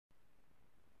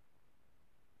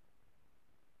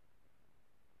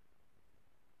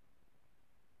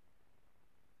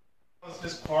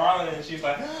just crawling, and she's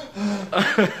like,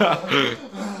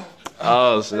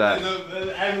 oh, so that.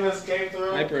 The ambulance came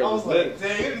through. I was like,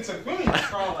 dang, it took me to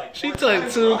crawl like. She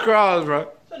took 2 crawls, bro.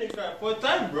 I didn't cry 4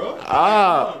 times, bro.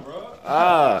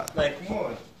 Like, come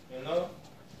on, you know.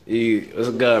 You was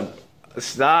good.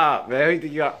 Stop, man. Who you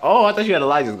think you got? Oh, I thought you had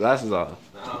Elijah's glasses on.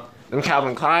 Nah. Them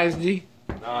Calvin Kleins, G.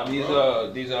 Nah, these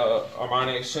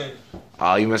Armani Exchange.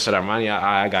 Oh, you messed with Armani?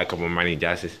 I got a couple Armani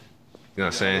glasses. You know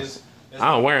what I'm saying?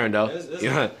 I don't wear them though. It's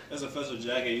a official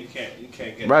jacket. You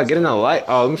can't get. Bro, get in the light.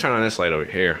 Oh, let me turn on this light over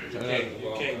here. You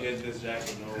can't get this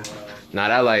jacket nowhere else. Nah,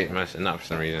 that light messing up for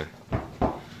some reason.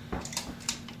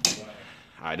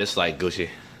 Alright, this light Gucci.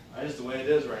 That's just the way it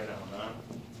is right now, man.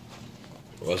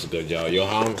 What's good, y'all? Yo,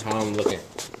 how I'm looking?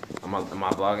 Am I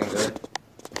vlogging good?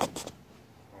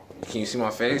 Can you see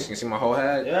my face? Can you see my whole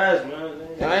head? Yes, man.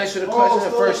 Yeah, I answered the question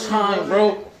the first time,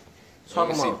 bro.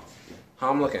 Talking about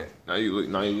how I'm looking. Now you look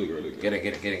really good. Get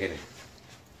it.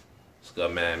 It's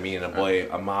good, man. Me and the boy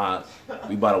Ahmad,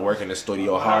 we about to work in the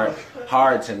studio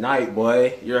hard tonight,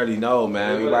 boy. You already know,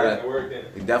 man.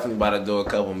 We definitely about to do a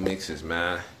couple mixes,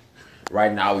 man.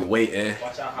 Right now we waiting.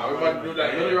 Watch out how we about to do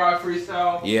that Millie Rod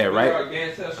freestyle. Yeah,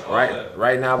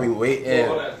 right now we waiting.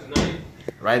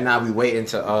 Right now we waiting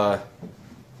to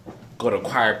go to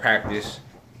choir practice.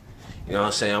 You know what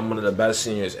I'm saying? I'm one of the best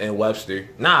singers in Webster.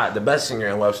 Nah, the best singer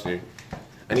in Webster.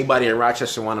 Anybody in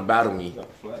Rochester want to battle me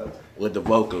with the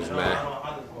vocals, man?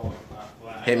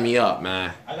 Hit me up,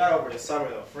 man. I got over the summer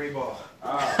though, free ball.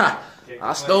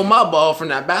 I stole my ball from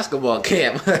that basketball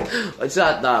camp. What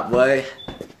y'all thought, boy?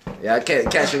 Yeah, I can't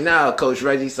catch him now, Coach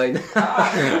Reggie. Say, nah,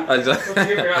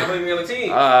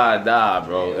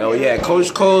 bro. Oh yeah,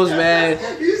 Coach Coles, man.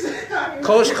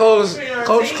 Coach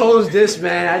Coles, this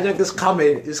man. I think it's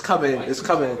coming. It's coming.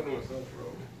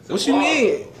 What you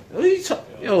mean? What are you talking?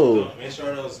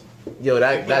 Yo,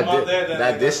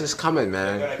 that this is coming,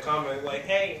 man. They're gonna comment like,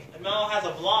 hey, Mel has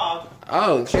a vlog. I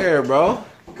don't care, bro.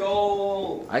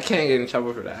 Go. I can't get in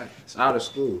trouble for that. It's out of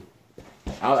school.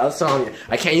 I was telling you,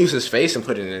 I can't use his face and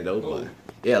put it in it though, but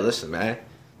yeah, listen, man.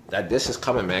 That this is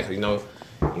coming, man, cause you know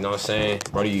what I'm saying?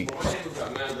 Brody,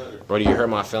 you hurt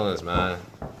my feelings, man.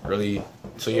 Really,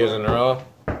 2 years in a row?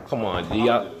 Come on, G,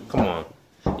 come on.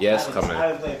 Yes, coming. I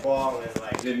haven't played ball in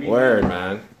like... Word,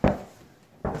 man.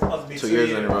 2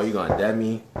 years in a row, you gonna dead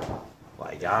me?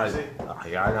 Like, y'all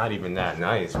not even that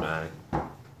nice, man.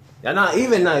 Y'all not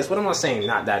even nice. What am I saying?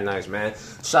 Not that nice, man.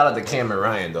 Shout out to Cam and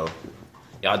Ryan, though.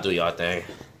 Y'all do y'all thing.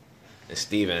 And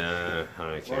Steven, I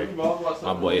don't care.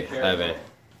 My boy, Evan.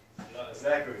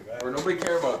 Exactly, man. Bro, nobody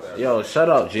care about that. Yo, shut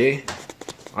up, G.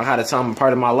 I had a time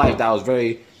part of my life that was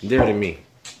very dear to me.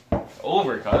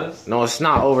 Over, cuz. No, it's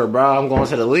not over, bro. I'm going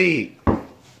to the league.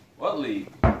 What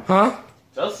league? Huh?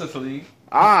 Justice League.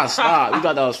 Ah, stop. You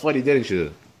thought that was funny, didn't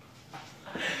you?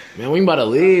 Man, we about to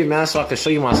leave, man, so I can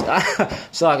show you my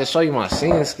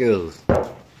singing skills.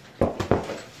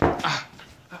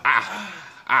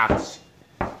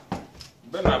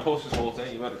 Better not post this whole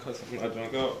thing. You better cut some of my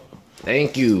junk out.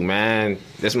 Thank you, man.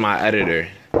 This is my editor.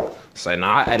 It's like,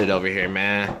 nah, I edit over here,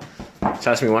 man.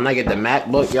 Trust me, when I get the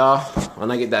MacBook, y'all,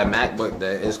 when I get that MacBook,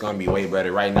 it's gonna be way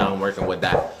better. Right now, I'm working with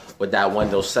that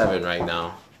Windows 7 right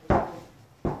now.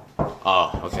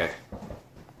 Oh, okay.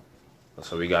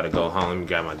 So we gotta go home. Let me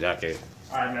grab my jacket.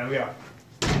 All right, man, we are.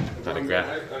 Gotta grab.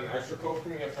 An extra coat for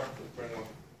me.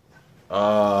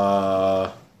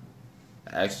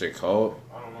 Extra coat.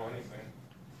 I don't know anything.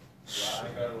 I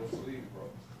ain't got no sleeve, bro.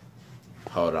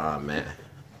 Hold on, man.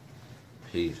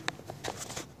 Peace.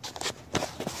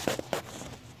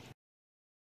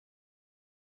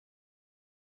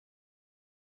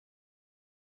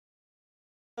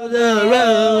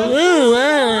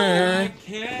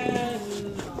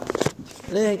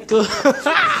 Let go.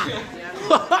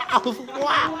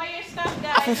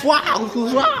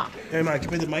 Hey, Mike,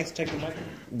 give me the mics. Check the mic.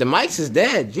 The mics is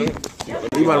dead, G. Let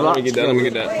me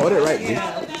get that. Hold it right, G.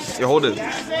 You hold it.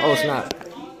 Oh, it's not.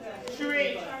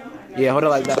 Yeah, hold it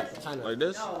like that. Like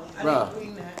this? Bro.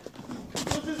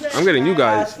 I'm getting you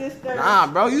guys. Nah,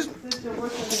 bro. I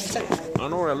don't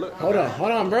know where I look. Hold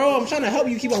on, bro. I'm trying to help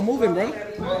you keep on moving, bro.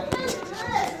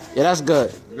 Yeah, that's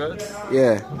good. Good?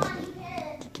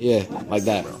 Yeah, like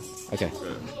that. Okay.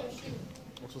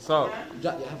 What's up?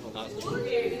 Drop your headphones.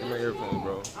 Give my earphones,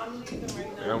 bro.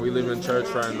 Yeah, we live in church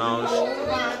right now.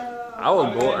 I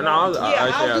was bored. No, I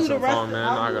actually had some fun, man.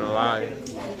 Not gonna lie.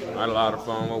 I had a lot of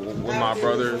fun with my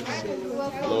brothers.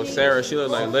 Little Sarah, she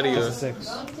looked like Lydia.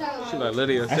 She like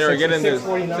Lydia. Sarah, get in this.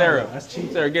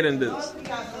 Sarah, get in this.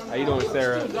 How you doing,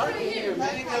 Sarah?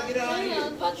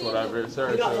 Whatever.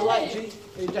 Sarah, got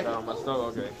on my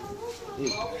stuff. Okay.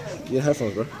 Your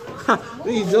headphones, bro. What are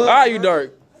you doing? Ah, you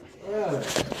dark.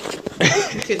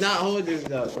 You cannot hold this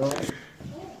though, bro.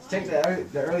 Take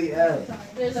the early L.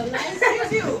 There's a nice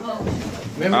view.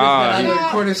 Remember out of the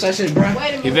recording session, bro?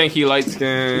 You think he light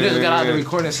skinned? We just got out of the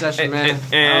recording session, man.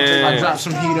 I dropped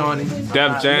some heat on it.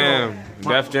 Def Jam.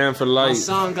 Def Jam for light. My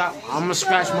song got. I'm gonna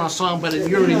scratch my song, but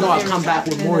you already know I come back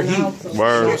with more heat.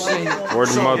 Word. Word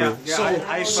to mother.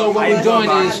 So what we're doing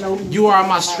is "You Are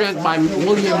My Strength" by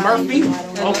William Murphy.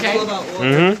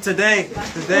 Okay. Today, he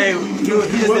just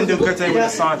didn't do good today with the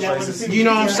song choices. You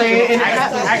know what I'm saying? And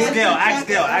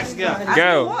Ask Gail.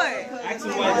 Go.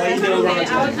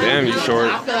 Damn, you short.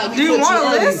 Do you want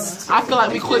a list? I feel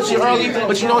like we quit you early,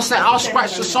 but you know what I'm saying? I'll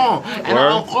scratch the song and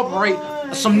I'll incorporate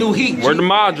some new heat. Where the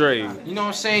Madre? You know what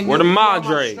I'm saying? Where the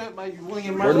Madre?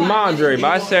 Where the Madre?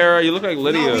 Bye, Sarah. You look like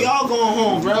Lydia. No, we all going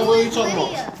home, bro. What are you talking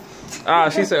about? Ah,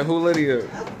 she said, who Lydia?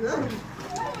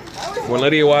 When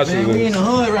Lydia watches Man, we in this. the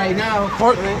hood right now,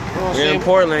 Portland. You know what I'm We in saying?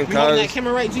 Portland, You holding that cuz.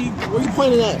 camera right to you? Where you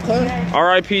pointing at, cuz?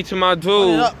 R.I.P. to my Point it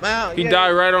dude. up, man. He Yeah.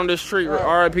 died right on the street.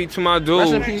 R.I.P. to my Rest in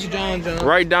dude. peace, John.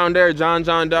 Right down there, John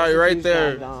died right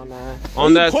there. John, man.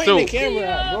 On that Pointing the stoop. camera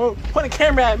at, bro. Point the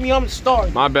camera at me. I'm the star.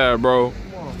 My bad, bro.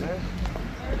 Come on, man.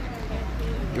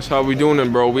 That's how we doing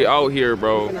it, bro. We out here,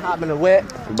 bro. Finna hop in the wet.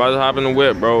 We about to hop in the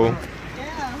whip, bro.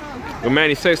 Yo,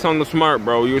 Manny, say something smart,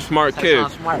 bro. You a smart kid.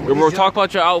 sounds smart. Yo, bro, talk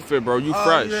about your outfit, bro. You You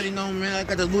fresh. already know, man. I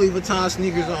got the Louis Vuitton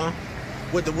sneakers on.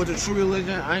 With the True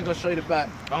Religion. I ain't gonna show you the back.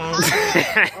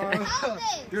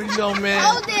 You already know, man.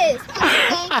 Hold this.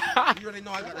 You already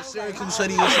know I got the Syracuse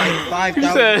hoodie. It's like He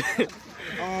 5,000. said,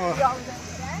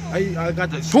 I got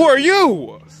the who are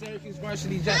you? Syracuse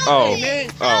varsity jacket. Oh. Hey,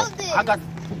 man. Oh. Hold this. I got.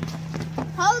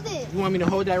 Hold it. You want me to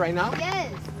hold that right now?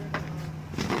 Yes.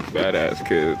 Badass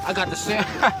kids. I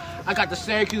got the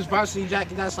Syracuse varsity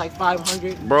jacket. That's like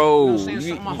 500. Bro, You know what I'm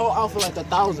saying? So my whole outfit like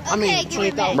 1,000. I mean, Okay, give it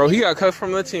 20,000. bro, he got cut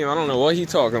from the team. I don't know what he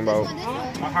talking about.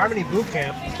 Harmony Boot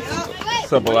Camp.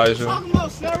 What's up, Elijah? Talking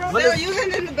about Sarah? Sarah, you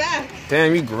hitting in the back.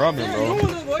 Damn, you grubbing, You bro. want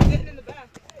to avoid getting in the back.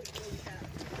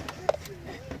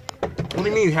 What do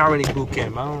you mean Harmony Boot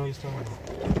Camp? I don't know what he's talking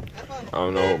about. I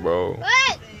don't know, bro.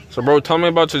 What? So, bro, tell me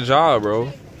about your job,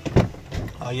 bro.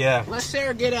 Oh yeah. Let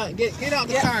Sarah get out the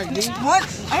car, D. What?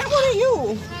 I wanted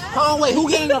you. Oh wait, who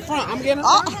getting in the front? I'm getting in the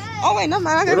front. Oh wait, no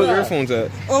man. I Where got those earphones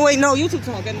at? Oh wait, no, you two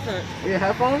talk. Get in front. Your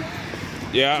headphones?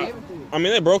 Yeah, I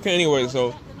mean, they're broken anyway,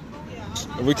 so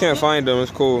if we can't find them, it's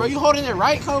Bro, cool. you holding it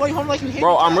right? Cause you holding like you hit.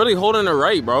 Bro, I'm really holding it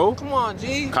right, bro. Come on,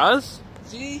 G. Cuz?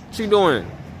 G. What you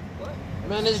doing?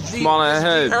 Man, this G. Small this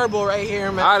head. G Herbal right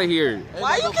here, man. Out of here.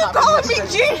 Why you keep calling me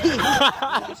G?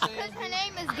 Because her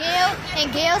name is Gail,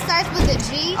 and Gail starts with a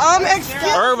G. Excuse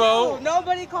Herbo. you.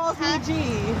 Nobody calls me G.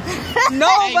 Hey,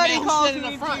 Nobody man, who's calls sitting me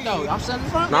in the front G. though? I'm sitting in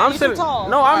the front. No, I'm too sitting. tall.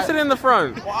 No, I'm sitting in the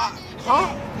front.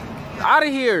 Huh? Out of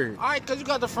here. All right, cause you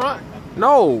got the front.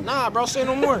 No. Nah, bro, say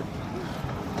no more.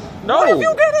 No.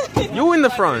 You get it. You in the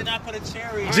front.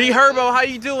 G Herbo, how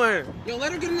you doing? Yo,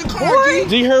 let her get in the car, G.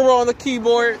 G Herbo on the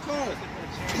keyboard.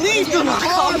 Please do not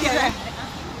call me that.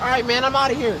 All right, man, I'm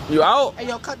out of here. You out? Hey,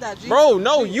 yo, cut that, G. Bro,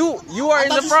 no, you are in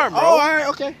the front, Oh, bro. all right,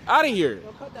 okay. Out of here.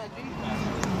 Yo, cut that, G.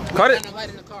 Cut And it. the light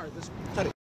in the car. Just cut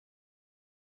it.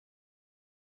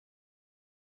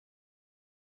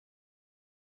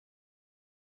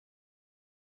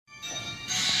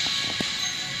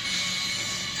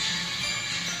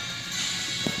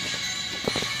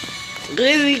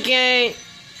 Glizzy gang.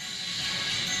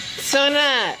 So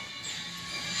not.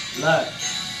 Look.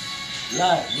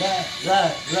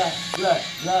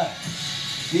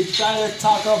 You try to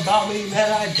talk about me,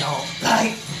 man, I don't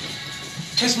like.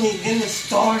 Catch me in the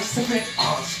store sipping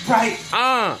on Sprite.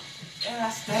 And I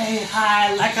stay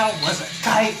high like I was a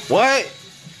kite. What?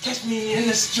 Catch me in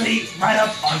the street right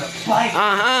up on the bike.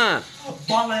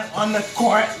 Balling on the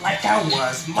court like I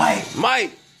was Mike.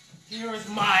 Mike. Here's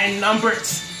my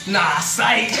numbers. Nah,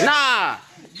 psych. Nah.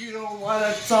 You don't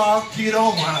wanna talk, you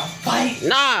don't wanna fight.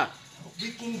 Nah. We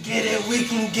can get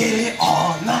it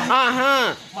all night.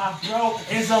 My bro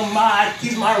is a mod,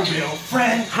 he's my real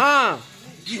friend.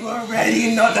 You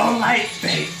already know, don't like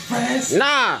fake friends.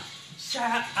 Nah.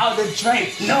 Shout out to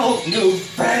Drake, no new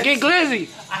friends. Get glizzy.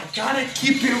 I gotta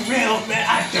keep it real, man,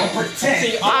 I don't pretend.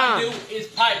 See, all I do is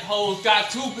pipe hoes.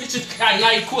 Got 2 bitches, got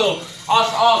NyQuil.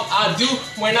 All I do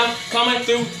when I'm coming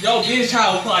through, yo, bitch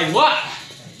house, like what?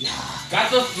 Got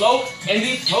the flow and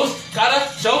these hoes gotta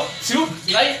show to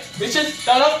like bitches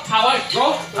don't know how I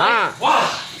roll. Like,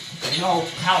 wow. You know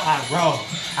how I roll.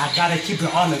 I gotta keep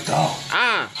it on the go.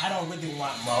 Ah. I don't really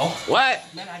want mo. What?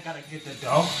 Man, I gotta get the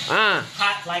dough. Ah.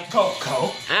 Hot like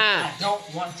cocoa. Ah. I don't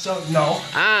want your no.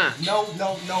 Ah.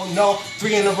 No.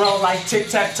 3 in a row like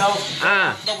tic-tac-toe.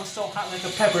 Ah. Flow is so hot like a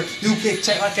pepper. You get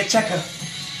checked like a checker.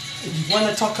 You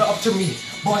wanna talk up to me,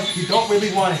 boy, you don't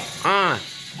really want it. My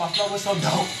flow is so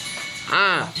dope.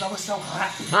 My flow is so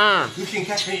hot. You can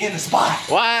catch me in the spot.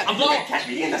 What? You can catch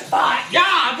me in the spot.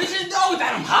 Yeah, bitches know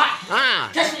that I'm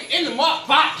hot. Catch me in the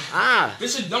spot.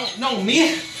 Bitches don't know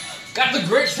me. Got the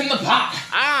grapes in the pot.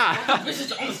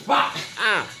 Bitches on the spot.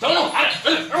 Don't know how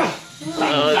to.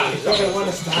 Don't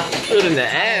wanna stop. Put in the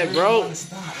ad, bro.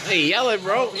 Hey, yell it,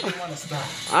 bro. I don't really wanna stop.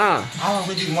 I don't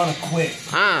really wanna quit.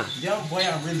 Young boy,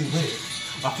 I'm really with it.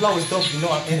 My flow is dope, you know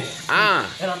I'm in it.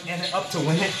 And I'm in it up to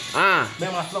win it. Man,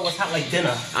 my flow is hot like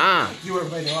dinner. You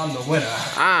already know I'm the winner.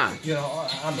 You know,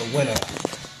 I'm the winner.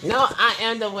 No, I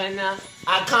am the winner.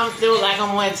 I come through like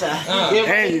I'm winter. You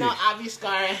already know I be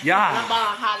scarring. Yeah. I'm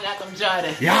ballin' hot like I'm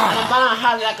Jordan. Yeah. I'm ballin'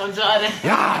 hot like I'm Jordan.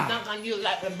 Yeah. I dunk on you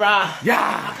like LeBron.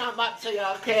 Yeah. I come back to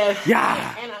your crib.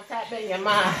 Yeah. And I'm tapping your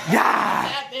mind.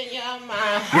 Yeah. Tapping your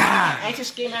mind. Yeah. Ain't you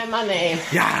screaming my name?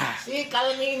 Yeah. She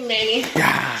calling me Minnie.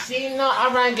 Yeah. She know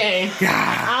I run game.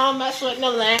 Yeah. I don't mess with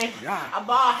no lane. Yeah. I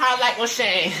ball hard like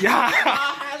O'Shane. Yeah. I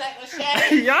ball hard like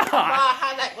O'Shane. Yeah. I ball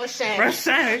hard like O'Shane.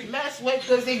 O'Shane. Mess with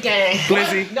Glizzy gang.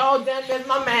 Glizzy. No, them is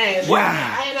my man.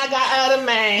 Yeah. And I got other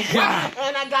man. Yeah.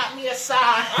 And I got me a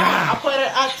side. Yeah. I put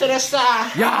it up to the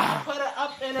side. Yeah. I put it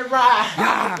up in the ride.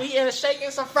 Yeah. We in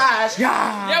shaking some fries.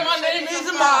 Yeah. Yeah, my name is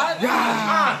Ahmad.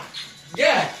 Yeah.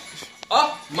 Yeah.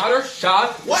 Mother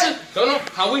shot. What? Don't know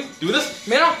how we do this.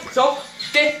 Man, I'm so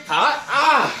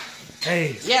hot.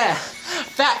 Hey. Yeah.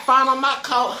 Fat farm on my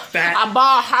coat. Fat. I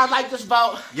ball hard like this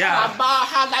vote. Yeah. I ball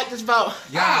hard like this vote.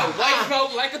 Yeah. White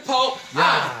smoke like the Pope.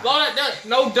 Yeah. Blow that dirt,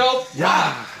 no dope.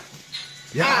 Yeah.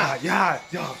 Yeah. Yeah.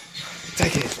 Yeah.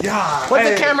 Take it. Yeah. Put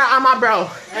the camera on my bro.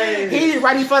 Hey. He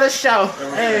ready for the show.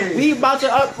 Hey. We about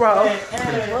to up, bro.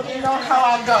 Hey. Let me know how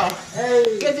I go.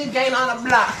 Hey. Get the game on the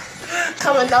block.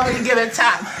 Coming over to give it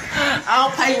top. I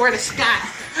don't play where the Scott.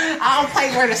 I don't play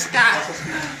where the Scott.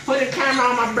 Put the camera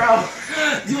on my bro.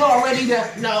 You already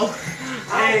know.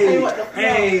 I don't play with the flow.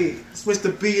 Hey, switch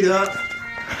the beat up.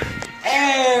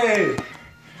 Hey!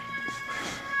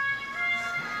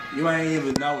 You ain't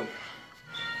even know it.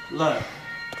 Look.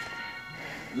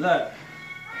 Look.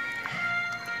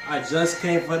 I just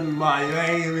came from the mall. You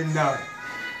ain't even know it.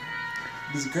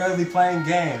 These girls be playing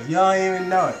games. You don't even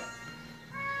know it.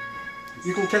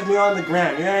 You can catch me on the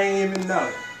gram. You ain't even know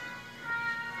it.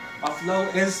 My flow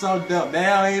is so dope. They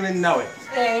don't even know it.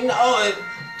 Ain't know it.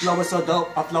 Flow is so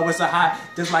dope. My flow is so hot,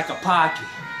 just like a pocket.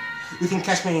 You can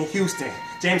catch me in Houston.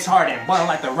 James Harden, ballin'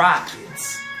 like the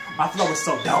Rockets. My flow is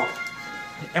so dope.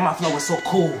 And my flow is so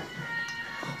cool.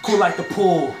 Cool like the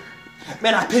pool.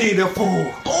 Man, I pity the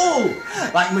fool. Ooh,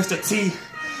 like Mr. T.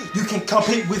 You can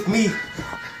compete with me.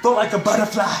 Flow like a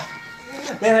butterfly.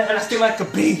 Man, and I stay like a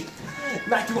bee.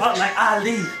 Knock you out like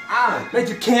Ali. Man,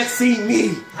 you can't see me.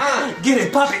 Get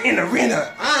it poppin' in the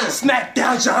arena. Smack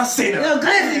down John Cena. Little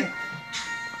Glizzy.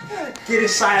 Get it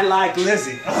shine like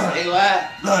Lizzie. Hey,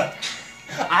 what? Look,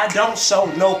 I don't show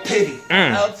no pity.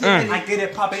 No pity. I get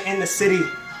it poppin' in the city.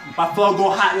 My flow go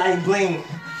hot like bling.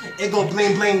 It go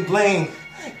bling, bling, bling.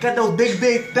 Got those big,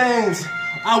 big things.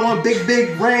 I want big,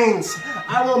 big rings.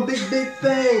 I want big, big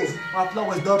things. My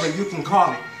flow is dope and you can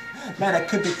call it. Man, I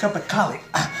could be call it.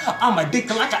 I'm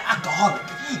addicted like an alcoholic.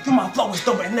 You, my flow is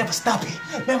dope and never stop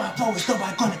it. Man, my flow is dope,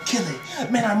 I'm gonna kill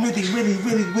it. Man, I'm really, really,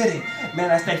 really with it.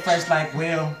 Man, I stay fresh like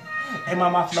Will. Hey,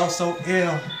 man, my flow so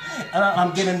ill. And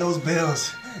I'm getting those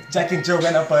bills. Jack and Jill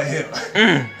ran up a hill.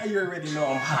 And you already know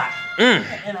I'm hot.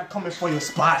 And I'm coming for your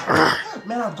spot.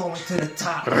 Man, I'm going to the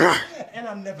top. And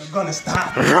I'm never gonna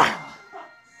stop. Yeah.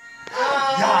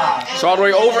 It's all the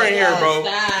way over in here, bro.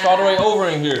 It's all the way over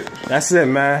in here. That's it,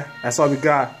 man. That's all we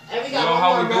got. Hey, we You know got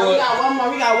how one we more, do bro.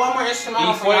 it? We got one more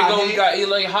instrumental. Before you go, we got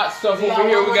LA hot stuff over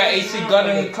here. We got AC Gun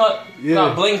in the cut. We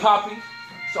got Bling Poppy.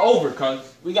 It's over,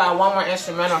 cuz. We got one more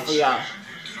instrumental for y'all.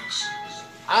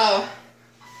 Oh.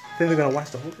 Think they're gonna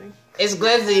watch the whole thing? It's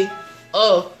Glizzy.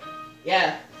 Oh.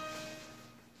 Yeah.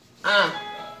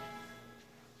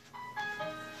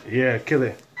 Yeah, kill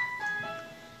it.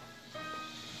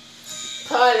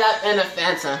 Pull up in a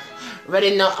Phantom.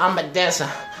 Ready know I'm a dancer.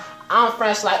 I'm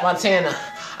fresh like Montana.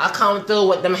 I come through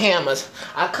with them hammers.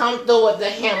 I come through with the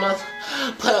hammers.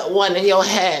 Put one in your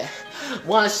head.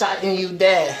 One shot and you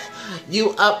dead.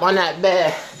 You up on that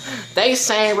bed. They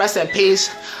saying rest in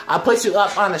peace. I put you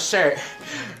up on the shirt.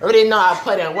 Already know I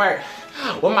put in work.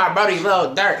 With my brody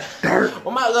Lil Dirt. With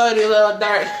my brody Lil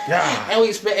Dirt. Yeah. And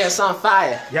we spitting some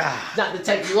fire. Yeah. Not to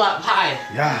take you up higher.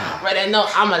 Yeah. Ready know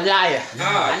I'm a liar.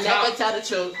 I top. never tell the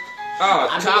truth. Oh,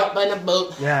 I be top. up in the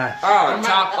boot. Yeah. Oh, I'm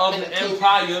top right up of in the the coop.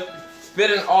 empire.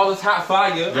 spitting all this hot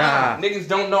fire. Yeah. Niggas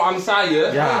don't know I'm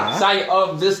Sire. Yeah. Sire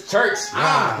of this church.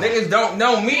 Niggas don't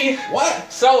know me.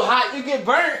 What? So hot you get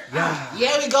burnt.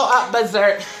 Yeah, we go up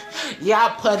berserk. Yeah,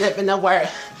 I put it in the work.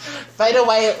 Fade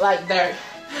away like dirt.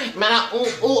 Man,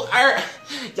 I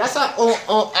Yes, I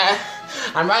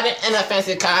I'm riding in a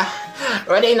fancy car.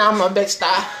 Ready now, I'm a big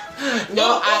star.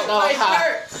 No, I know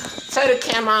how. Tell the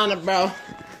camera on it, bro.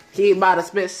 He about to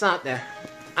spit something.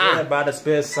 I'm about to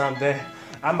spit something.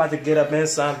 I'm about to get up in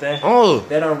something. Oh.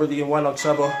 They don't really want no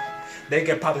trouble. They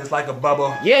get popped just like a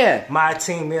bubble. Yeah. My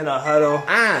team in a huddle.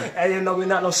 And you know we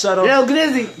not no shuttle. Yo,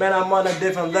 Glizzy. Man, I'm on a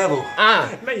different level.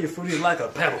 Man, you fruity like a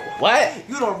pebble. What?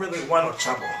 You don't really want no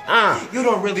trouble. You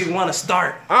don't really want to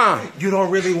start. You don't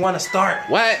really want to start.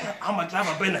 What? I'ma drive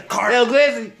up in the car. Yo,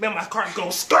 Glizzy. Man, my car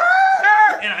goes skirt.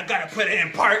 And I gotta put it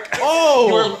in park. Oh.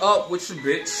 Pulled up with your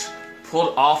bitch.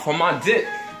 Pulled off on my dick.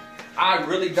 I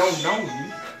really don't know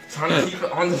you. Trying to keep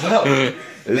it on the level.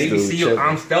 Maybe see you,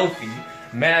 I'm stealthy.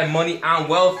 Mad money, I'm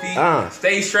wealthy.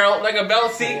 Stay shroud like a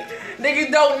belt seat.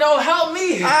 Niggas don't know, help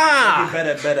me. You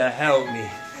better help me.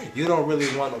 You don't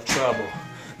really want no trouble.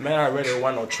 Man, I really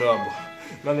want no trouble.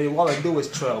 Man, all you want to do is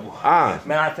trouble.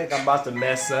 Man, I think I'm about to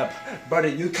mess up. Brother,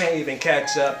 you can't even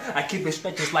catch up. I keep it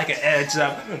straight just like an edge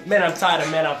up. Man, I'm tired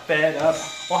of, man, I'm fed up.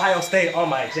 Ohio State on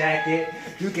my jacket.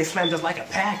 You get slammed just like a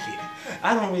packet.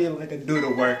 I don't really like to do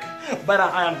the work, but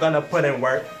I am gonna put in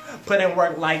work. Put in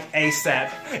work like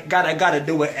ASAP. Gotta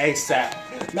do it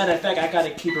ASAP. Matter of fact, I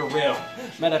gotta keep it real.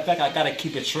 Matter of fact, I gotta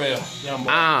keep it trill.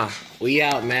 We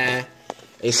out, man.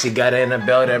 AC Gutter in the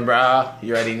building, bro.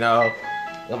 You already know.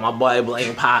 With my boy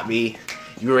Bling Poppy.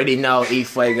 You already know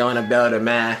E-Fuego in the building,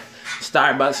 man.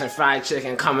 Starbucks and fried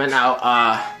chicken coming out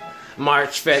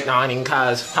March 5th on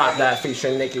cause Pop That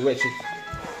featuring Nicki Richie.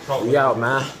 We out,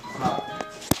 man.